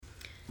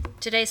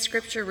Today's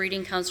scripture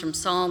reading comes from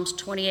Psalms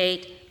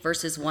 28,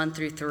 verses 1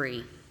 through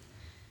 3.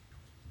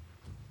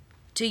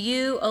 To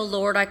you, O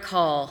Lord, I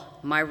call,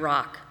 my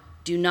rock.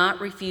 Do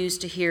not refuse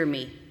to hear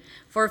me.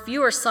 For if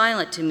you are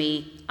silent to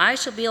me, I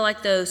shall be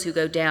like those who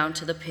go down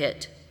to the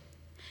pit.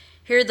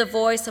 Hear the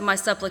voice of my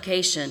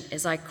supplication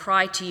as I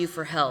cry to you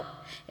for help,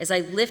 as I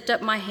lift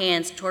up my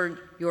hands toward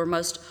your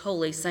most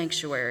holy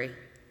sanctuary.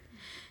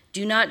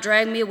 Do not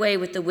drag me away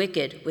with the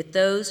wicked, with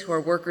those who are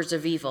workers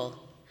of evil,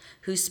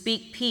 who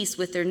speak peace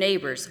with their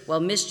neighbors while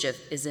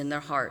mischief is in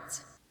their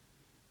hearts.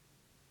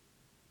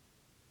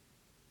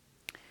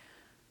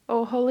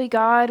 O holy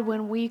God,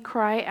 when we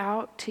cry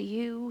out to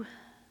you,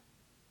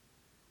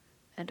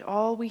 and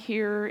all we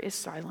hear is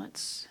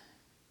silence,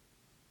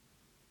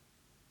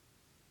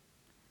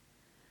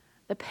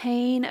 the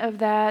pain of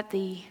that,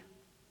 the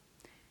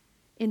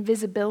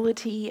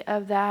invisibility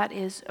of that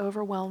is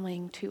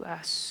overwhelming to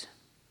us.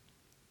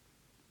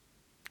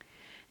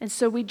 And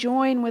so we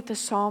join with the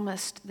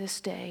psalmist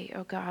this day,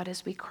 O God,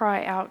 as we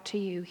cry out to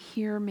you,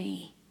 hear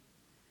me.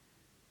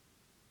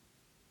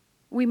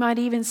 We might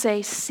even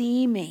say,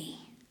 see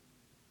me.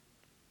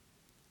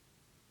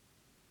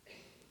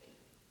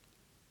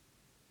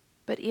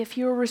 But if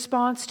your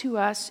response to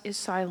us is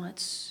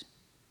silence,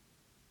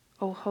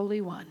 O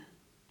Holy One,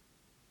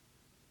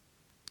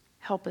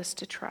 help us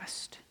to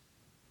trust.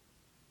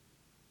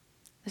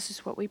 This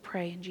is what we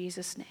pray in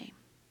Jesus' name.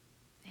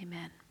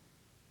 Amen.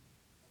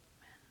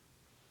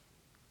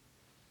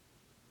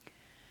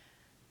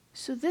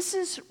 So this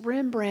is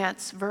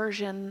Rembrandt's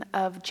version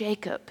of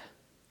Jacob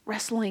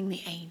wrestling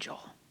the angel.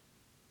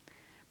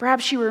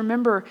 Perhaps you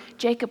remember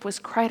Jacob was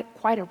quite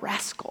a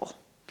rascal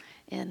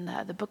in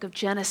the book of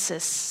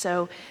Genesis.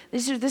 So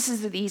this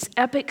is these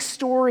epic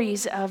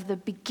stories of the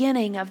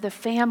beginning of the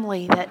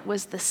family that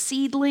was the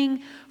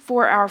seedling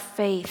for our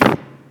faith.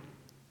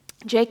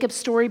 Jacob's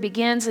story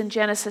begins in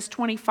Genesis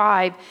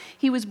 25.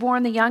 He was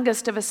born the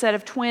youngest of a set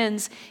of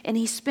twins, and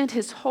he spent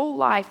his whole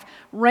life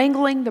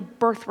wrangling the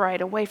birthright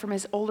away from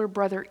his older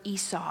brother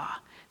Esau.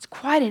 It's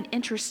quite an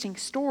interesting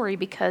story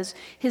because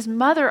his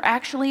mother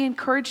actually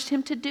encouraged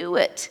him to do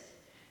it.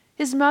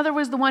 His mother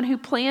was the one who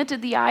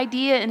planted the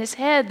idea in his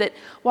head that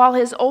while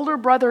his older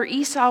brother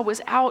Esau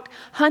was out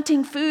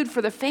hunting food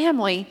for the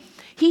family,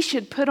 he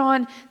should put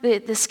on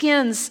the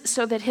skins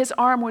so that his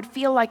arm would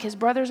feel like his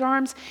brother's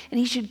arms, and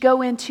he should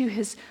go into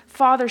his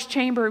father's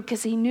chamber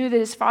because he knew that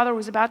his father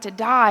was about to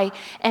die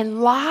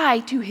and lie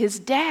to his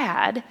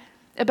dad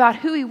about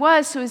who he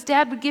was so his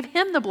dad would give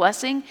him the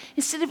blessing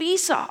instead of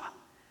Esau.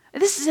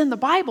 This is in the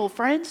Bible,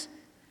 friends.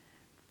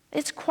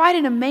 It's quite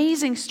an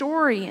amazing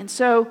story. And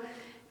so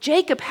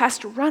Jacob has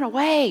to run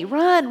away,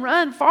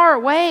 run far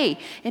away.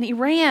 And he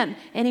ran,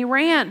 and he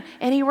ran,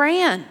 and he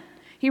ran.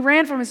 He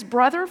ran from his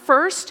brother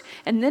first,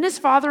 and then his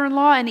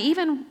father-in-law, and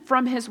even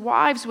from his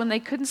wives when they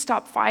couldn't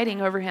stop fighting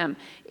over him.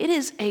 It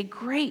is a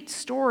great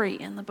story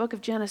in the book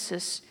of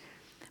Genesis.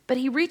 But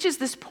he reaches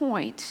this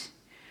point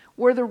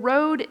where the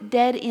road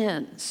dead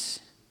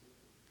ends.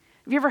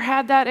 Have you ever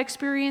had that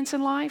experience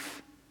in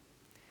life?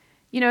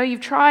 You know,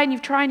 you've tried, and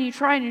you've tried, and you've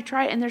tried, and you've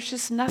tried, and there's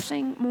just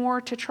nothing more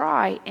to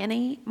try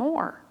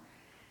anymore.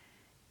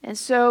 And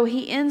so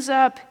he ends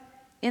up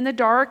in the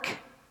dark,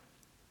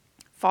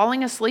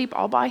 falling asleep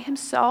all by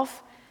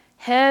himself,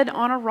 head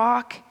on a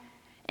rock,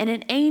 and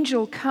an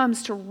angel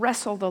comes to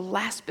wrestle the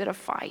last bit of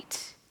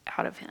fight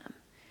out of him.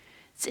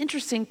 It's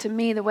interesting to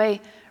me the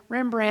way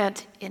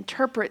Rembrandt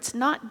interprets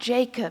not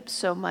Jacob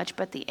so much,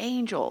 but the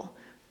angel,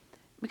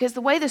 because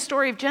the way the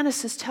story of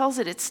Genesis tells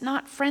it, it's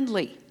not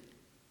friendly.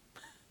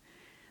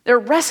 They're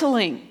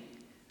wrestling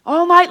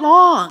all night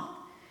long,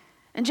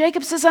 and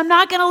Jacob says, I'm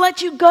not going to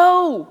let you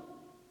go.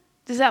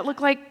 Does that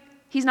look like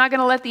he's not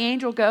going to let the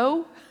angel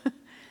go?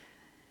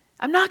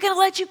 I'm not going to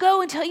let you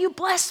go until you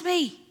bless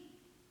me.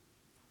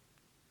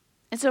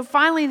 And so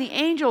finally the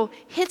angel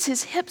hits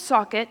his hip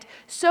socket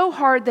so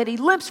hard that he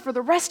limps for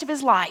the rest of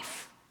his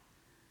life.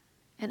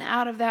 And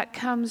out of that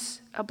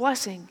comes a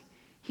blessing.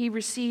 He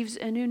receives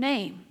a new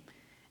name,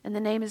 and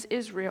the name is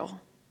Israel.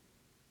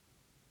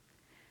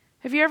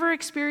 Have you ever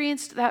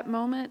experienced that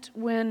moment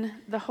when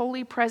the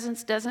holy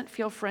presence doesn't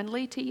feel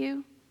friendly to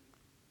you?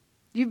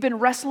 You've been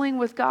wrestling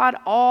with God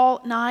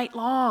all night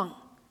long.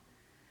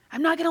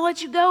 I'm not going to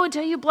let you go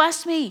until you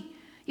bless me.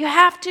 You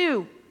have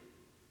to.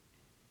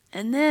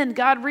 And then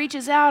God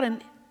reaches out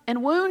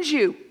and wounds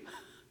you.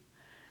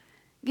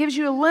 Gives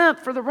you a limp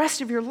for the rest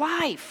of your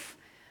life.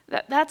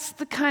 That's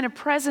the kind of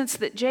presence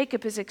that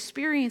Jacob is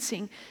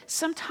experiencing.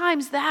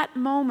 Sometimes that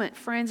moment,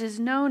 friends, is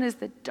known as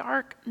the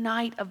dark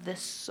night of the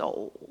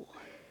soul.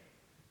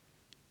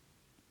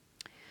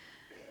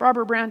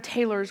 Barbara Brown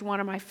Taylor is one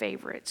of my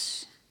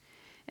favorites.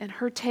 And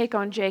her take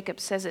on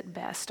Jacob says it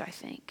best, I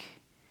think.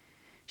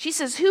 She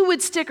says, who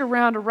would stick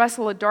around to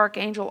wrestle a dark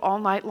angel all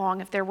night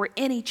long if there were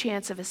any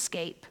chance of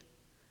escape?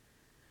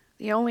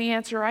 The only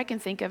answer I can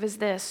think of is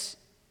this: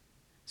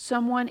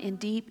 someone in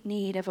deep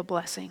need of a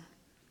blessing.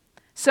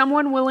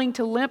 Someone willing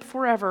to limp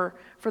forever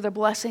for the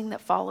blessing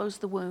that follows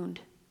the wound.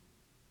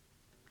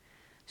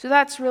 So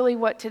that's really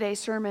what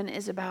today's sermon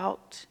is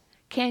about.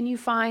 Can you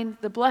find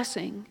the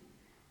blessing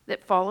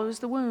that follows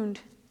the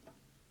wound.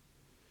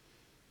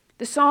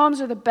 The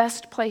Psalms are the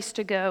best place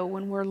to go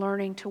when we're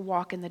learning to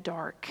walk in the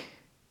dark.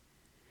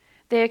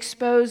 They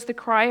expose the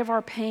cry of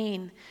our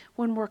pain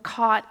when we're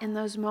caught in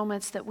those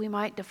moments that we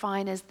might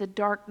define as the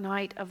dark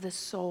night of the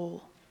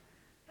soul.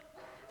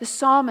 The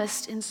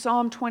psalmist in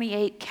Psalm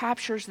 28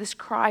 captures this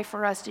cry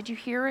for us. Did you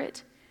hear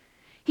it?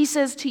 He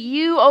says, "To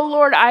you, O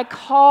Lord, I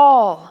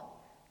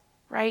call."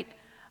 Right?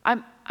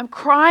 I'm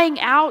crying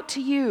out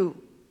to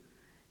you.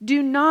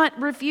 Do not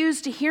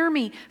refuse to hear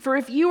me, for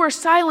if you are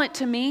silent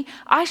to me,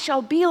 I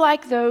shall be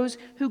like those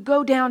who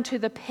go down to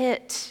the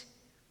pit.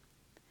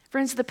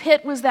 Friends, the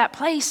pit was that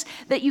place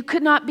that you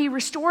could not be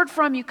restored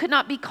from, you could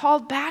not be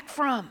called back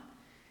from.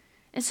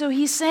 And so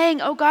he's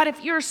saying, oh God,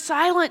 if you're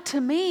silent to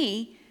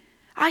me,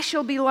 I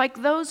shall be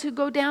like those who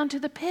go down to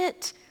the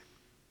pit.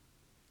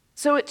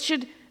 So it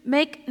should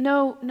make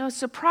no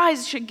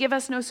surprise, it should give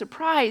us no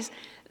surprise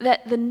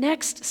that the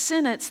next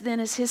sentence then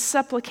is his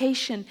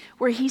supplication,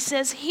 where he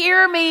says,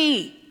 "Hear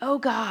me, O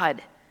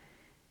God.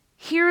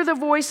 Hear the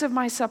voice of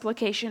my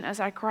supplication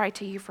as I cry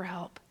to you for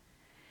help,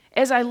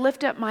 as I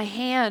lift up my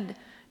hand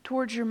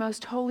towards your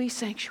most holy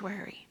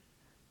sanctuary."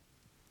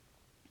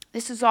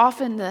 This is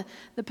often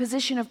the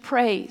position of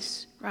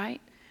praise,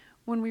 right?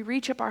 When we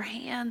reach up our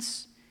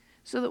hands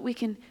so that we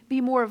can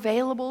be more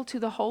available to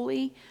the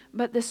holy.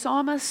 But the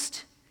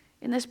psalmist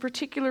in this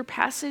particular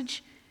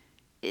passage,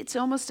 it's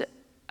almost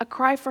a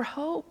cry for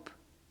hope.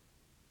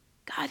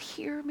 God,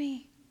 hear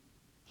me,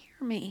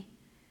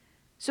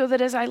 so that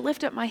as I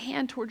lift up my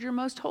hand toward your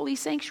most holy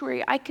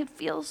sanctuary, I could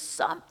feel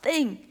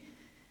something,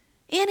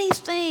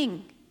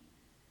 anything,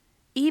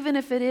 even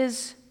if it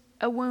is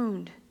a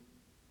wound.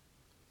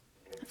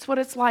 That's what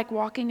it's like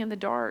walking in the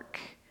dark.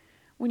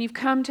 When you've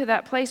come to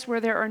that place where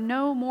there are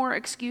no more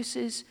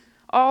excuses,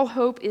 all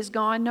hope is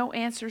gone, no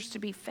answers to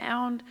be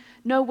found,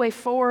 no way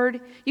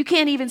forward. You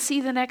can't even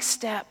see the next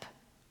step.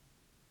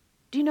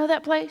 Do you know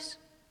that place?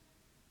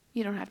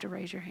 You don't have to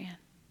raise your hand.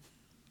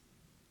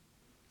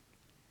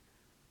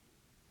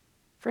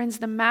 Friends,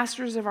 the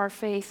masters of our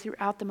faith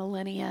throughout the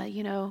millennia,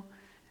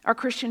 our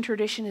Christian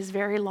tradition is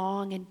very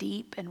long and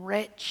deep and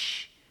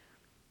rich.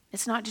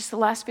 It's not just the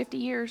last 50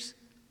 years.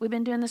 We've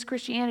been doing this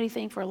Christianity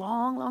thing for a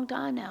long, long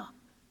time now.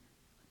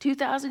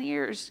 2,000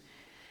 years.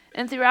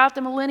 And throughout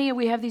the millennia,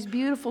 we have these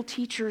beautiful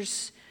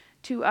teachers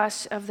to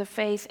us of the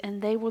faith,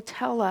 and they will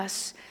tell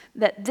us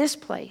that this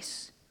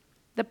place,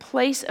 the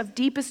place of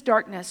deepest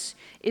darkness,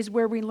 is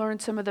where we learn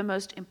some of the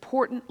most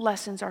important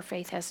lessons our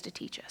faith has to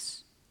teach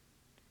us.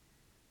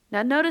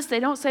 Now notice they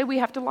don't say we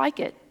have to like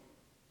it.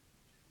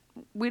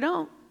 We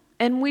don't.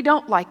 And we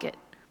don't like it.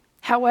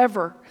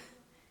 However,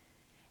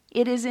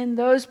 it is in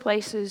those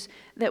places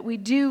that we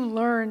do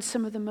learn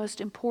some of the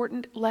most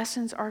important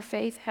lessons our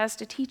faith has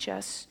to teach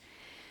us.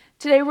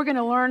 Today we're going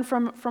to learn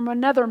from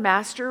another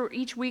master.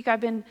 Each week I've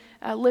been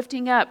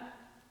lifting up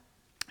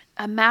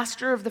a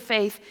master of the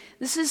faith.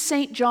 This is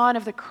St. John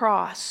of the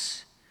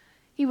Cross.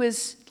 He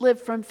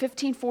lived from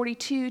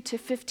 1542 to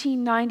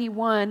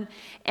 1591,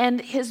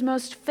 and his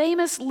most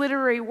famous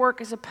literary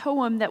work is a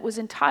poem that was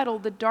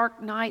entitled The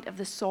Dark Night of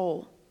the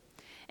Soul.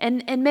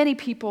 And many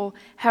people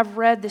have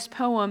read this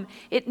poem.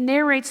 It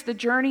narrates the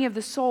journey of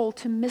the soul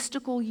to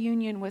mystical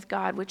union with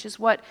God, which is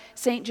what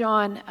St.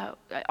 John,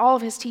 all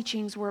of his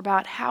teachings were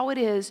about, how it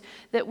is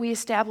that we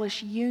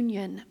establish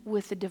union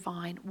with the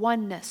divine,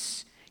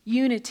 oneness,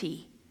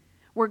 unity,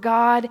 where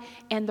God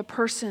and the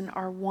person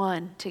are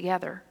one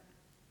together.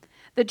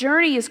 The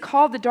journey is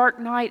called the dark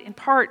night in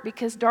part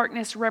because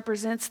darkness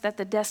represents that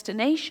the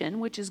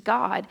destination, which is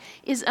God,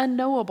 is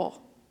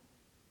unknowable.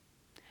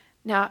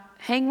 Now,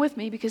 hang with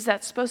me because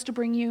that's supposed to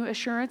bring you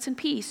assurance and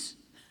peace,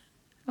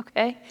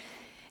 okay?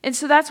 And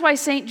so that's why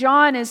St.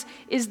 John is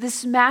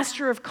this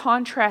master of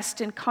contrast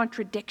and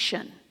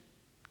contradiction.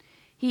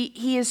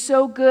 He is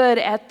so good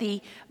at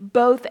the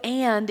both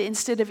and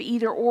instead of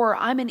either or.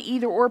 I'm an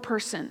either or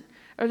person.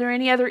 Are there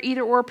any other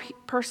either or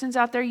persons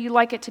out there? You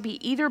like it to be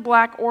either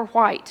black or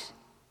white,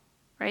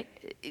 right?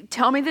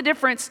 Tell me the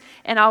difference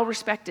and I'll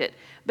respect it.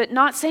 But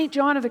not St.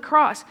 John of the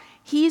Cross.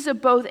 He's a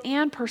both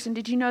and person.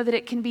 Did you know that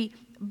it can be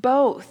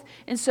both?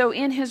 And so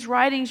in his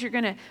writings, you're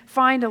going to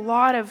find a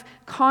lot of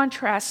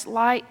contrasting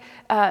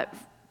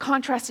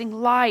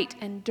light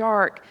and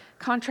dark,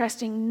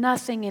 contrasting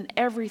nothing and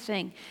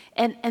everything,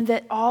 and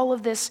that all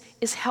of this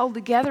is held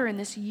together in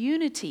this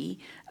unity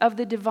of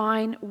the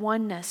divine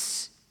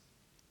oneness.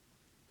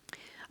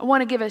 I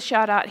want to give a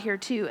shout out here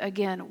too,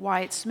 again,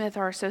 Wyatt Smith,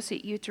 our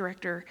Associate Youth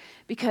Director,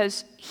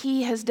 because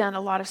he has done a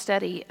lot of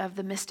study of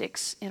the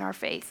mystics in our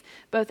faith,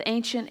 both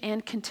ancient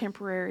and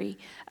contemporary,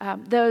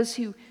 those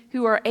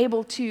who are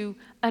able to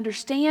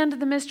understand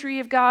the mystery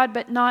of God,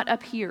 but not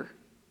up here,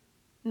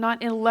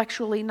 not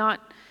intellectually,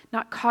 not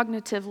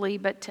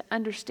cognitively, but to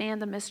understand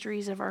the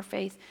mysteries of our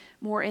faith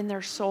more in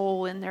their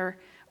soul,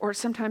 or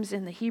sometimes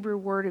in the Hebrew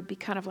word, it'd be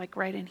kind of like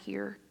right in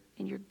here,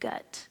 in your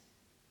gut.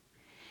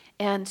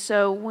 And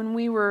so when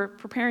we were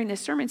preparing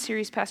this sermon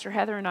series, Pastor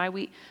Heather and I,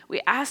 we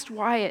asked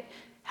Wyatt,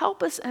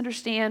 help us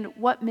understand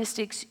what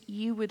mystics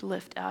you would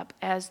lift up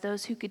as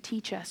those who could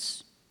teach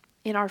us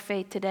in our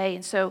faith today.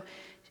 And so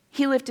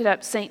he lifted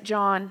up St.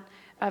 John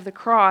of the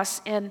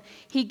Cross, and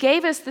he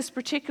gave us this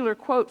particular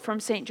quote from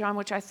St. John,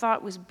 which I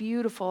thought was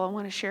beautiful. I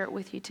want to share it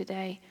with you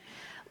today.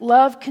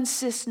 Love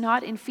consists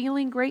not in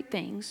feeling great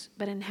things,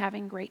 but in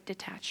having great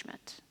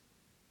detachment.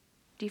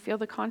 Do you feel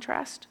the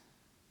contrast?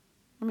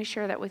 Let me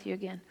share that with you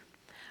again.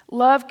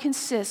 Love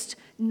consists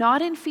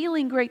not in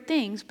feeling great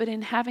things, but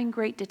in having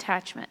great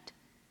detachment.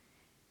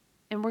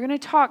 And we're going to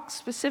talk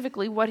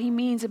specifically what he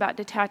means about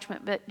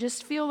detachment, but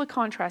just feel the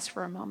contrast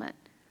for a moment.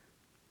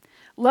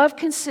 Love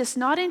consists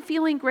not in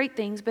feeling great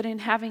things, but in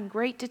having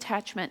great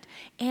detachment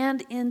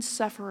and in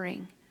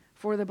suffering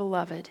for the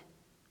beloved.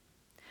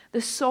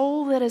 The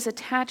soul that is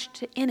attached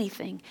to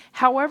anything,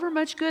 however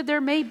much good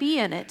there may be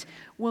in it,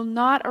 will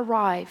not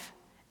arrive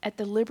at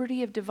the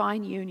liberty of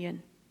divine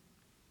union.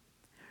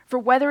 For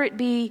whether it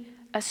be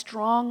a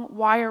strong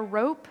wire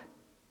rope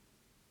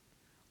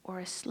or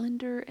a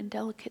slender and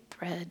delicate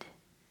thread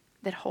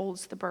that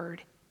holds the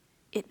bird,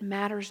 it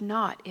matters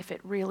not if it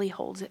really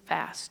holds it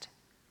fast.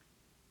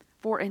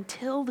 For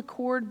until the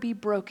cord be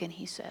broken,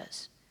 he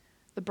says,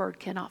 the bird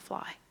cannot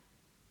fly.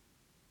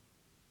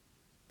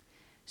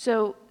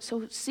 So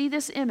see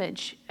this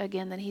image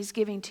again that he's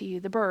giving to you,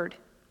 the bird.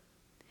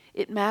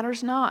 It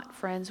matters not,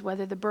 friends,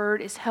 whether the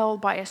bird is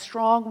held by a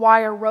strong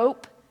wire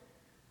rope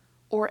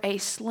or a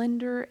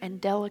slender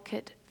and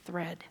delicate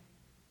thread.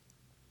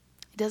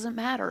 It doesn't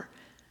matter,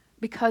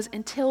 because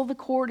until the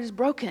cord is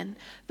broken,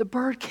 the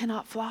bird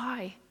cannot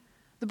fly.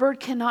 The bird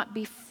cannot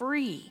be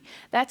free.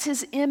 That's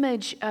his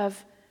image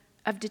of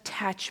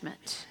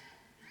detachment.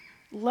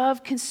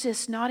 Love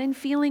consists not in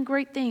feeling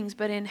great things,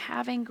 but in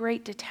having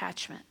great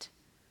detachment.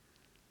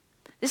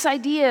 This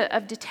idea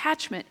of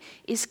detachment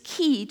is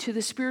key to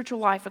the spiritual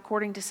life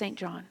according to St.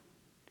 John.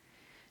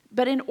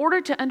 But in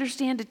order to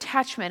understand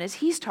detachment as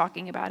he's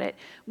talking about it,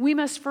 we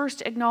must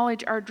first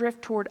acknowledge our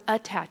drift toward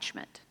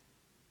attachment.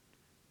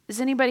 Does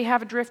anybody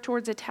have a drift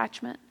towards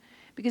attachment?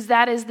 Because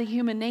that is the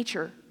human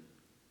nature.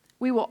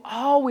 We will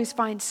always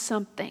find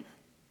something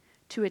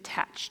to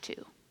attach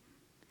to.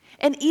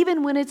 And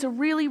even when it's a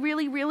really,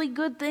 really, really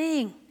good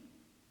thing,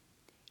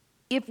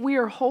 if we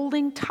are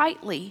holding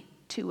tightly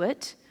to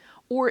it,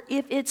 or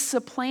if it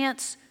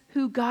supplants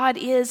who God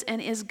is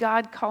and is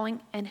God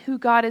calling and who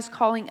God is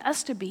calling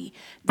us to be,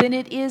 then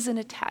it is an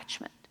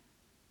attachment.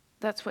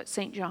 That's what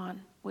St.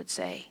 John would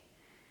say.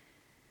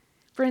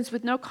 Friends,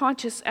 with no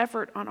conscious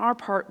effort on our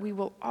part, we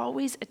will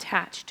always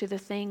attach to the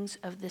things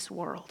of this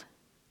world.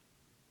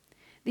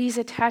 These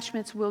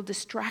attachments will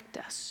distract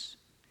us,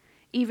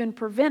 even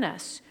prevent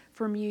us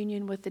from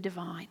union with the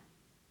divine.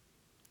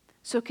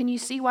 So can you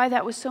see why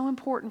that was so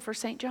important for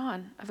St.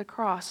 John of the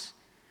Cross,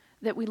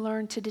 that we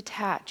learn to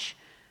detach?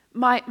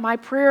 My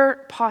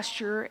prayer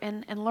posture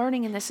and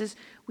learning in this is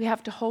we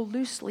have to hold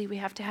loosely. We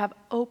have to have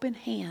open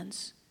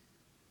hands.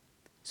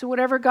 So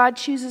whatever God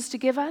chooses to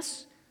give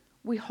us,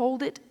 we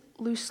hold it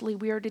loosely.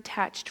 We are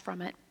detached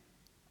from it.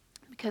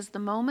 Because the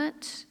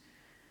moment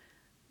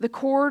the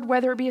cord,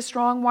 whether it be a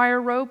strong wire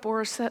rope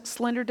or a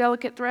slender,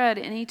 delicate thread,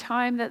 any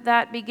time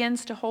that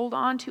begins to hold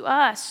on to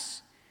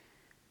us,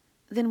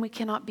 then we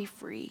cannot be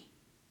free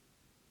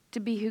to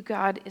be who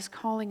God is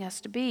calling us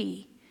to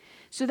be.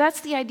 So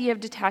that's the idea of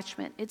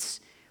detachment.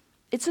 It's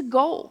a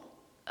goal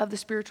of the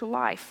spiritual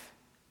life.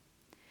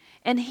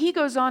 And he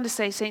goes on to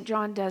say, St.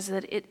 John does,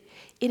 that it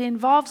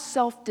involves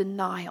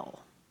self-denial.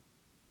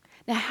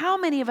 Now, how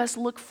many of us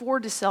look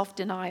forward to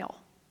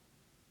self-denial?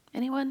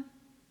 Anyone?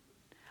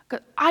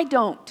 I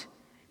don't.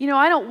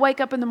 I don't wake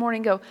up in the morning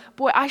and go,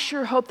 boy, I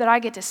sure hope that I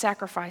get to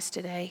sacrifice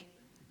today.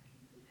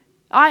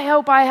 I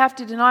hope I have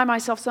to deny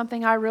myself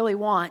something I really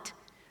want.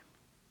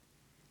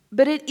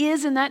 But it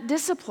is in that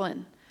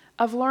discipline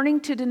of learning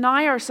to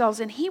deny ourselves,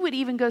 and he would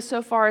even go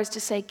so far as to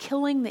say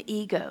killing the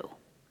ego,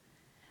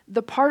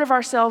 the part of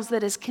ourselves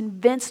that is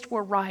convinced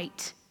we're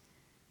right.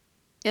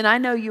 And I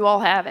know you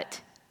all have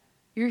it.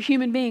 You're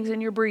human beings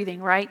and you're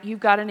breathing, right? You've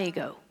got an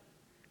ego.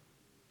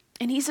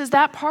 And he says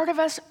that part of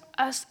us,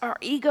 our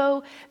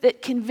ego,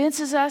 that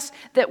convinces us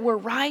that we're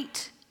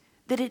right,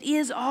 that it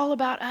is all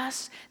about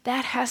us,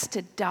 that has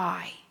to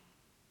die.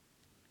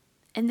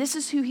 And this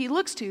is who he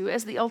looks to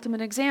as the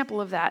ultimate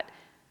example of that,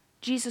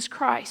 Jesus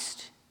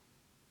Christ,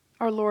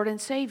 our Lord and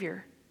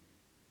Savior.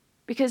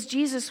 Because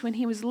Jesus, when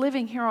he was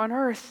living here on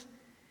earth,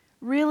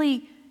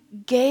 really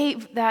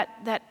gave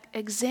that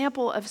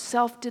example of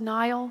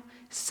self-denial,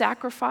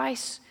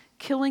 sacrifice,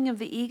 killing of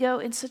the ego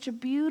in such a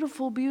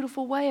beautiful,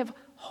 beautiful way of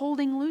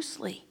holding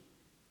loosely,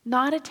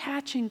 not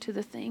attaching to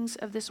the things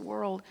of this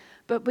world,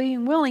 but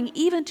being willing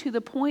even to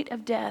the point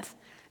of death,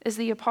 as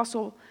the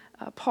Apostle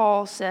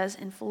Paul says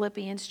in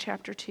Philippians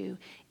chapter 2,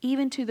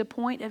 even to the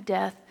point of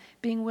death,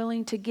 being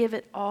willing to give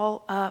it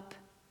all up.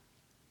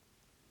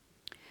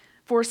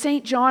 For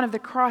St. John of the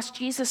Cross,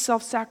 Jesus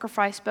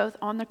self-sacrificed both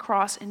on the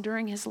cross and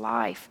during his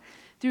life.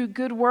 Through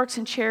good works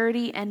and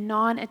charity and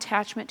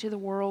non-attachment to the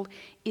world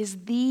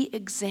is the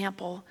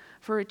example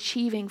for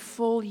achieving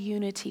full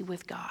unity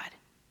with God.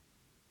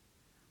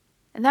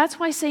 And that's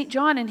why St.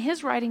 John in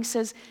his writing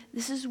says,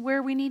 this is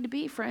where we need to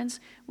be, friends.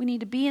 We need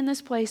to be in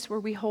this place where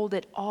we hold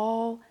it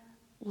all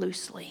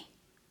loosely.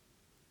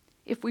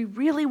 If we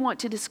really want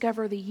to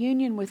discover the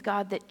union with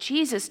God that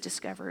Jesus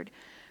discovered,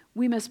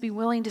 we must be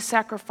willing to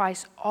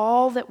sacrifice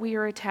all that we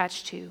are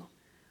attached to,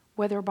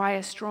 whether by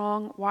a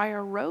strong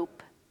wire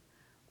rope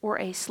or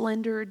a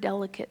slender,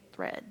 delicate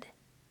thread.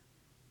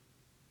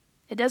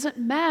 It doesn't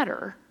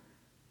matter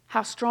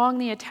how strong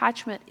the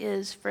attachment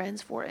is,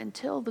 friends, for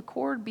until the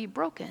cord be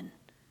broken,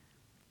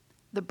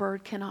 the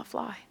bird cannot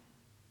fly.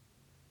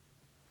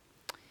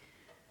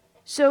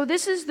 So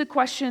this is the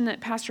question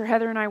that Pastor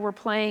Heather and I were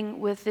playing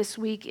with this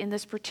week in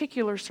this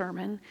particular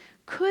sermon.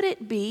 Could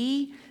it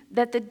be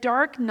that the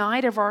dark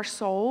night of our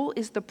soul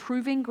is the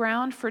proving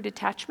ground for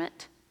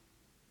detachment?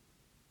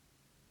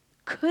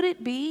 Could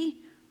it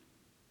be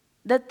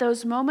that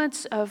those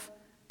moments of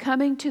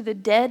coming to the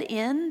dead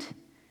end,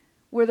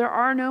 where there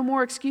are no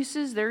more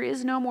excuses, there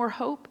is no more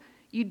hope,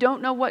 you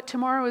don't know what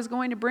tomorrow is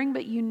going to bring,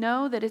 but you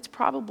know that it's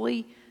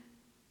probably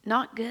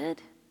not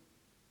good?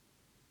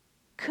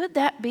 Could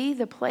that be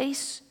the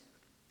place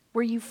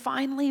where you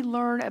finally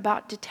learn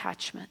about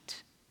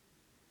detachment?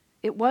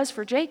 It was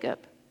for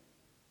Jacob,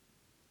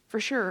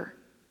 for sure.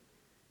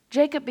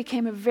 Jacob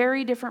became a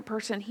very different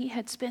person. He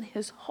had spent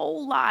his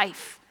whole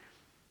life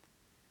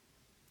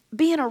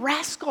being a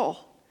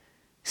rascal,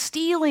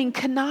 stealing,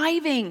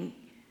 conniving,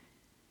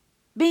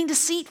 being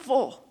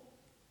deceitful.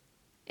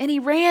 And he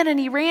ran and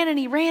he ran and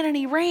he ran and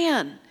he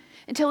ran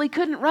until he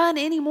couldn't run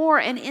anymore.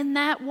 And in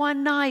that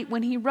one night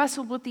when he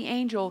wrestled with the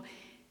angel,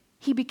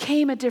 he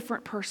became a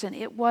different person.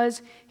 It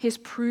was his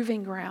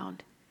proving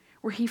ground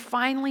where he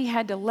finally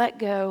had to let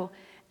go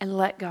and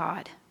let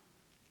God.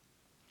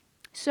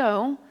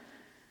 So,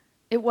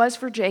 it was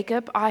for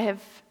Jacob. I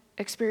have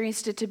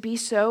experienced it to be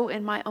so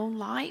in my own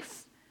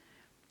life,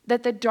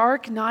 that the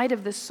dark night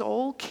of the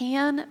soul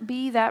can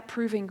be that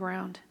proving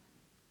ground.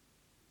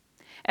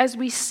 As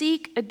we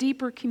seek a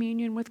deeper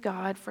communion with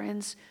God,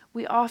 friends,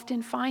 we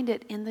often find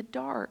it in the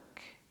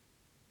dark.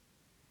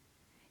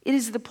 It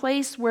is the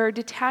place where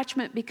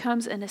detachment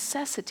becomes a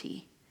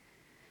necessity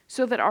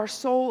so that our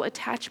soul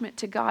attachment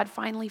to God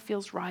finally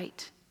feels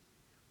right.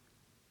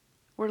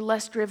 We're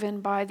less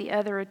driven by the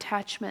other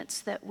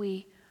attachments that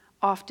we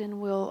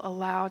often will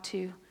allow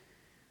to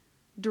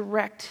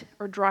direct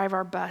or drive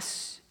our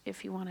bus,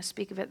 if you want to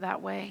speak of it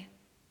that way.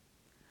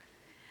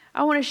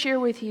 I want to share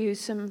with you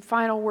some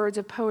final words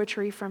of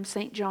poetry from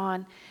St.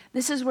 John.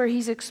 This is where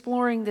he's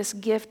exploring this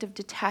gift of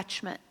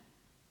detachment.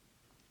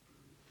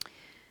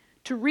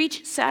 To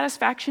reach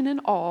satisfaction in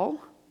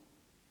all,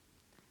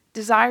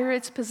 desire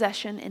its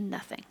possession in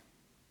nothing.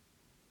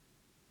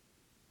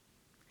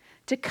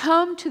 To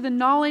come to the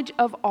knowledge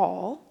of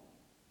all,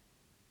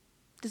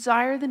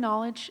 desire the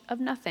knowledge of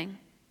nothing.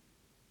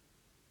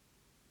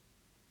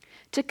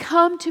 To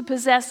come to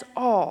possess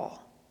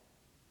all,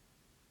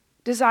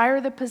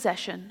 desire the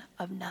possession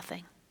of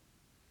nothing.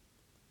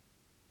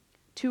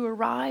 To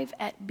arrive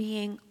at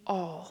being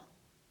all,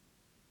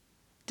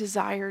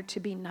 desire to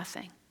be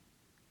nothing.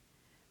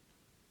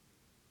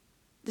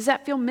 Does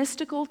that feel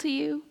mystical to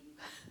you?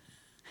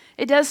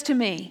 It does to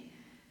me.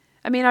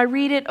 I mean, I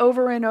read it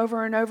over and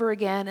over and over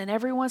again, and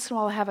every once in a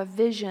while I have a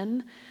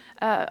vision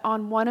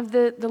on one of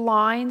the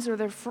lines or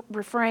the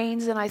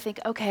refrains, and I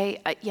think,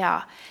 okay,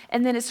 yeah.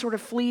 And then it's sort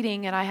of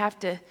fleeting, and I have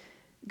to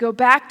go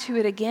back to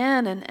it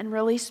again and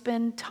really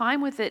spend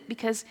time with it,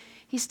 because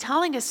he's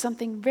telling us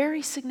something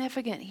very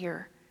significant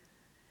here,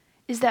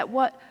 is that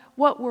what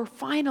we're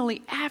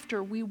finally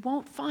after, we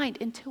won't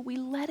find until we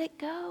let it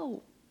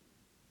go.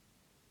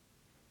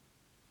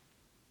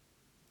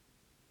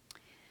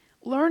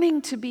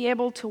 Learning to be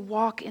able to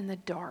walk in the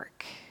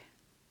dark.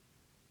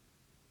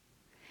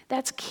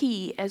 That's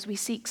key as we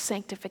seek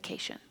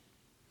sanctification.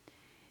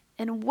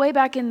 And way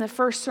back in the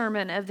first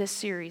sermon of this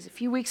series, a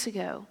few weeks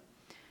ago,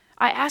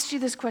 I asked you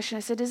this question.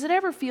 I said, does it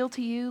ever feel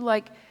to you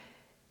like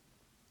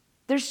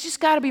there's just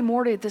got to be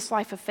more to this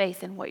life of faith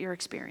than what you're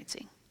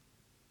experiencing?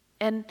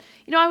 And,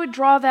 I would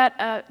draw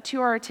that to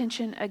our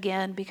attention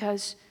again,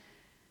 because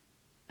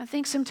I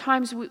think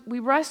sometimes we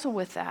wrestle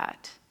with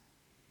that.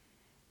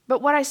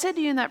 But what I said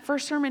to you in that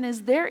first sermon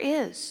is there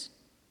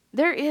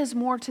is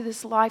more to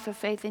this life of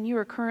faith than you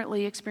are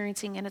currently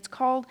experiencing, and it's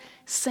called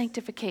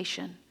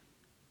sanctification.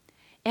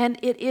 And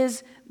it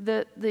is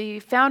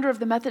the founder of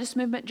the Methodist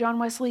movement, John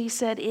Wesley,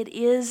 said it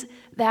is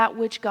that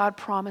which God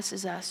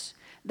promises us,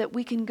 that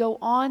we can go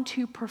on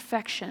to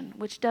perfection,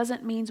 which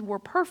doesn't mean we're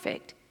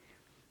perfect.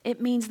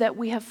 It means that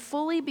we have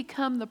fully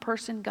become the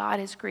person God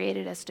has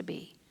created us to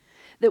be,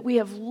 that we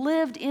have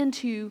lived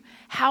into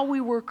how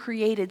we were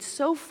created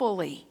so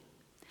fully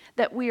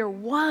that we are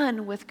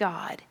one with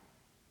God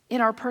in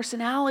our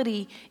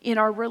personality, in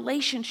our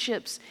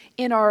relationships,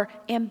 in our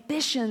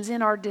ambitions,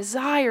 in our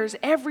desires.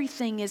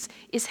 Everything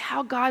is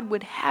how God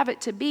would have it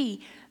to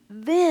be.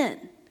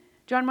 Then,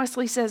 John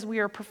Wesley says, we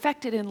are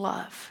perfected in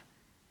love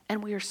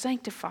and we are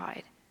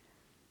sanctified.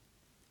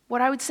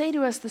 What I would say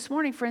to us this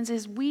morning, friends,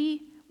 is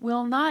we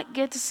will not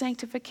get to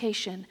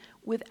sanctification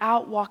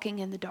without walking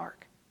in the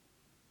dark.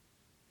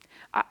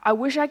 I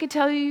wish I could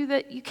tell you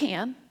that you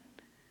can,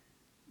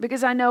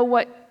 because I know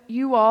what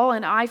you all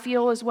and I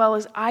feel as well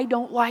as I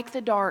don't like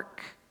the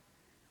dark.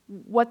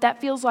 what that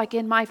feels like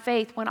in my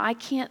faith when I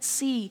can't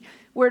see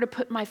where to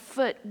put my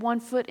foot, one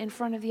foot in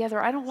front of the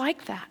other. I don't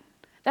like that.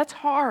 That's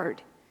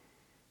hard.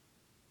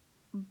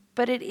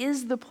 But it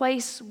is the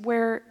place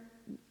where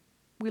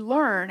we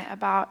learn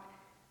about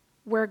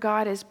where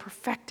God is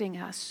perfecting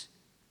us.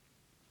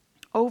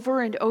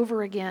 Over and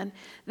over again,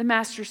 the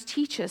masters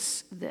teach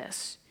us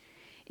this.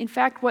 In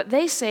fact, what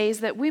they say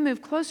is that we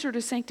move closer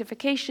to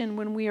sanctification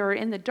when we are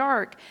in the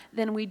dark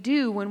than we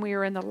do when we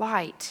are in the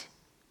light.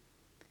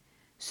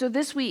 So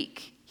this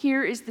week,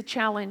 here is the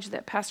challenge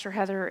that Pastor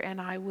Heather and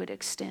I would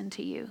extend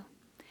to you.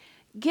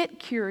 Get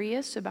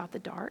curious about the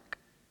dark.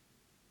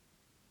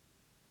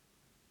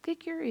 Get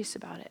curious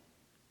about it.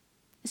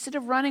 Instead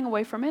of running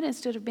away from it,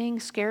 instead of being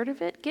scared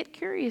of it, get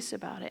curious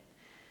about it.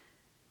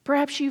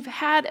 Perhaps you've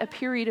had a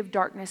period of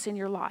darkness in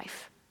your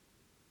life.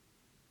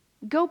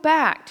 Go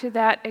back to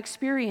that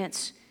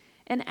experience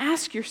and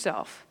ask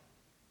yourself,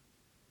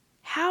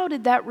 how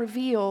did that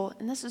reveal,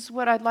 and this is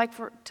what I'd like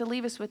to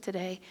leave us with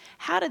today,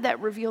 how did that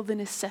reveal the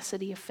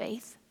necessity of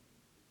faith?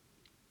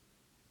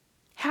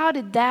 How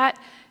did that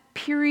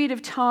period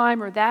of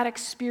time or that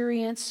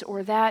experience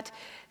or that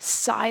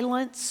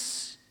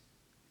silence,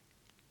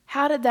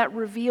 how did that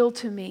reveal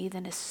to me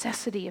the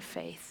necessity of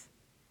faith?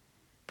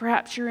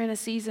 Perhaps you're in a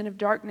season of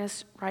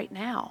darkness right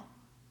now.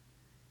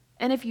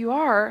 And if you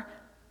are,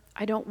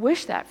 I don't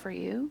wish that for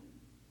you.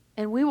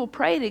 And we will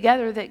pray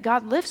together that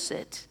God lifts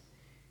it.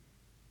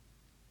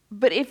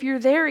 But if you're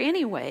there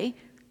anyway,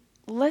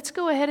 let's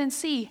go ahead and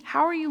see,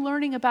 how are you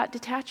learning about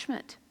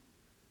detachment?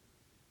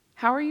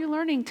 How are you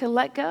learning to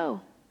let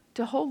go,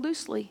 to hold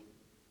loosely?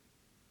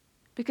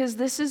 Because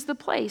this is the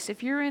place,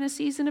 if you're in a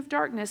season of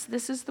darkness,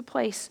 this is the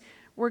place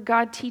where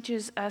God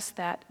teaches us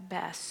that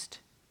best.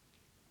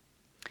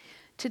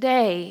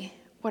 Today,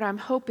 what I'm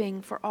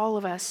hoping for all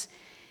of us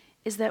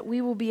is that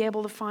we will be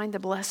able to find the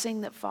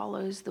blessing that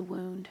follows the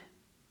wound.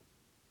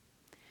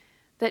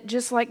 That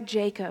just like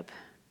Jacob,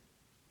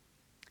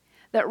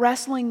 that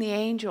wrestling the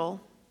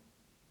angel,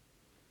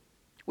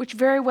 which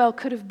very well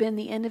could have been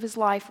the end of his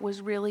life,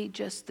 was really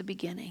just the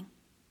beginning.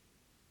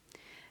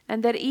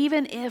 And that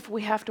even if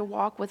we have to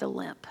walk with a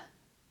limp,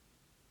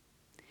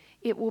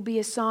 it will be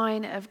a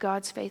sign of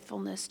God's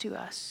faithfulness to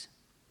us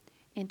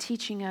in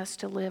teaching us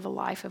to live a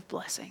life of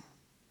blessing.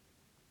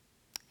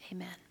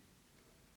 Amen.